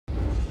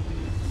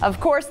Of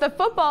course, the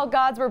football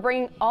gods were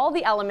bringing all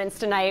the elements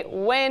tonight.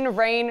 Wind,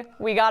 rain,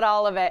 we got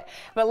all of it.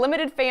 But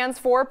limited fans,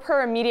 4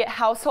 per immediate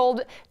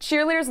household.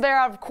 Cheerleaders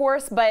there, of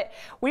course, but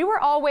we were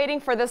all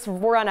waiting for this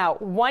run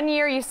out. 1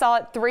 year, you saw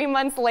it 3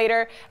 months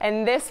later,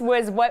 and this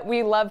was what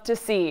we love to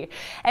see.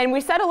 And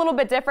we said a little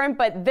bit different,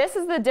 but this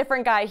is the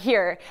different guy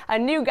here. A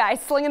new guy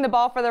slinging the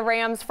ball for the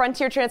Rams.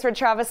 Frontier transfer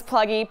Travis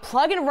Pluggy,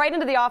 plugging right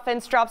into the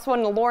offense, drops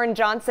one to Lauren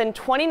Johnson.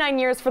 29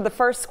 years for the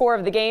first score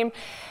of the game.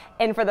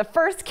 And for the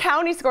first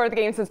county score of the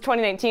game since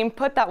 2019,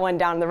 put that one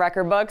down in the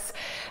record books.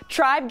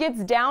 Tribe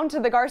gets down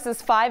to the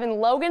Garces 5, and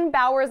Logan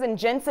Bowers and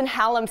Jensen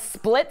Hallam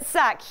split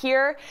sack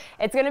here.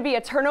 It's going to be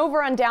a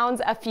turnover on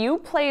downs a few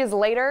plays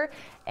later,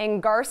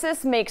 and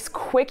Garces makes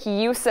quick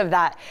use of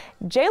that.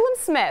 Jalen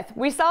Smith,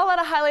 we saw a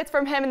lot of highlights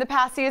from him in the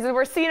past season.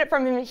 We're seeing it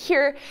from him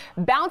here,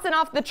 bouncing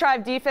off the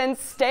Tribe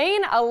defense,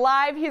 staying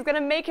alive. He's going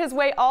to make his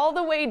way all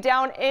the way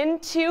down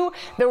into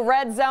the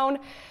red zone.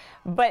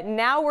 But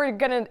now we're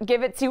going to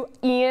give it to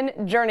Ian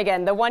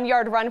Jernigan. The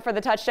 1-yard run for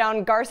the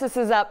touchdown. Garces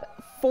is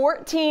up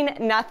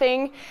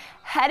 14-0.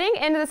 Heading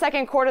into the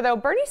second quarter, though,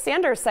 Bernie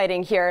Sanders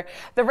sighting here.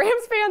 The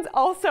Rams fans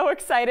also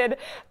excited,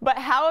 but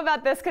how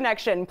about this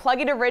connection?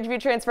 Pluggy to Ridgeview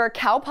transfer,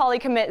 Cal Poly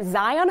commit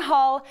Zion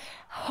Hall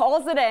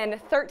hauls it in,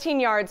 13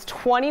 yards,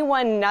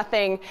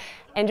 21-0.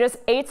 And just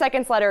 8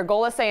 seconds later,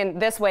 goal is saying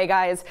this way,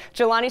 guys.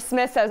 Jelani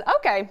Smith says,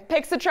 okay,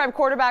 picks the Tribe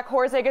quarterback,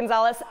 Jorge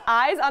Gonzalez,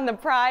 eyes on the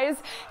prize,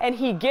 and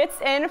he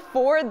gets in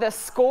for the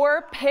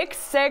score, pick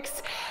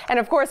 6. And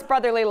of course,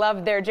 brotherly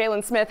love there.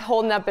 Jalen Smith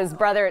holding up his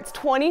brother. It's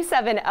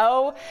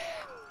 27-0.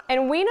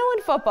 And we know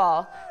in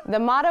football, the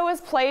motto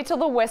is play till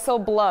the whistle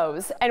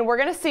blows, and we're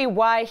going to see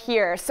why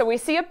here. So we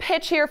see a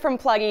pitch here from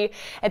Pluggy.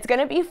 It's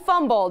going to be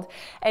fumbled,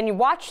 and you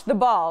watch the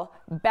ball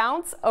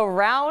bounce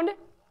around.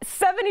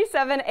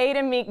 77,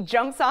 Aiden Meek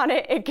jumps on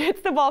it. It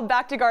gets the ball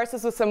back to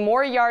Garces with some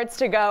more yards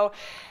to go,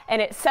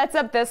 and it sets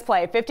up this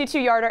play.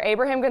 52-yarder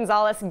Abraham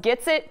Gonzalez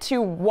gets it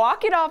to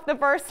walk it off the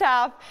first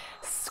half.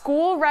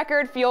 School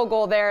record field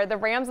goal there. The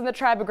Rams and the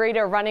Tribe agree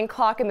to a running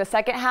clock in the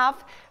second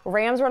half.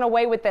 Rams run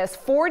away with this.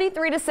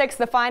 43-6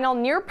 the final.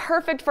 Near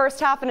perfect first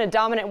half and a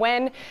dominant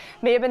win.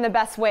 May have been the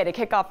best way to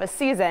kick off a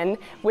season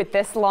with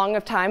this long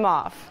of time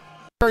off.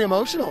 Very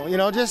emotional, you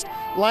know, just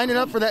lining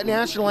up for that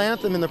national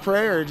anthem and the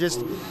prayer,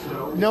 just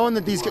knowing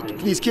that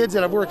these kids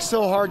that have worked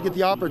so hard get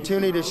the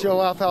opportunity to show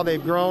off how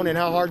they've grown and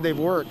how hard they've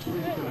worked.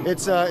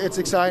 It's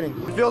exciting.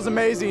 It feels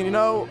amazing. You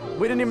know,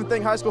 we didn't even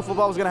think high school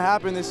football was going to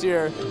happen this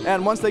year,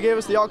 and once they gave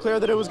us the all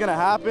clear that it was going to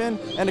happen,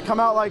 and to come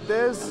out like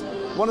this,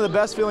 one of the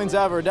best feelings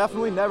ever.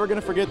 Definitely never going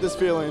to forget this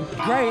feeling.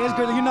 Great, it's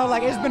good. You know,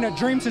 like it's been a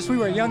dream since we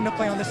were young to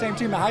play on the same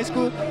team in high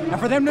school, and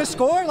for them to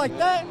score like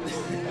that,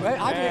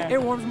 it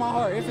warms my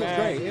heart. It feels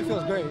great. It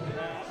feels great.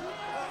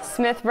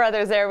 Smith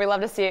brothers there. We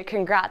love to see it.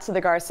 Congrats to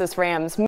the Garces Rams.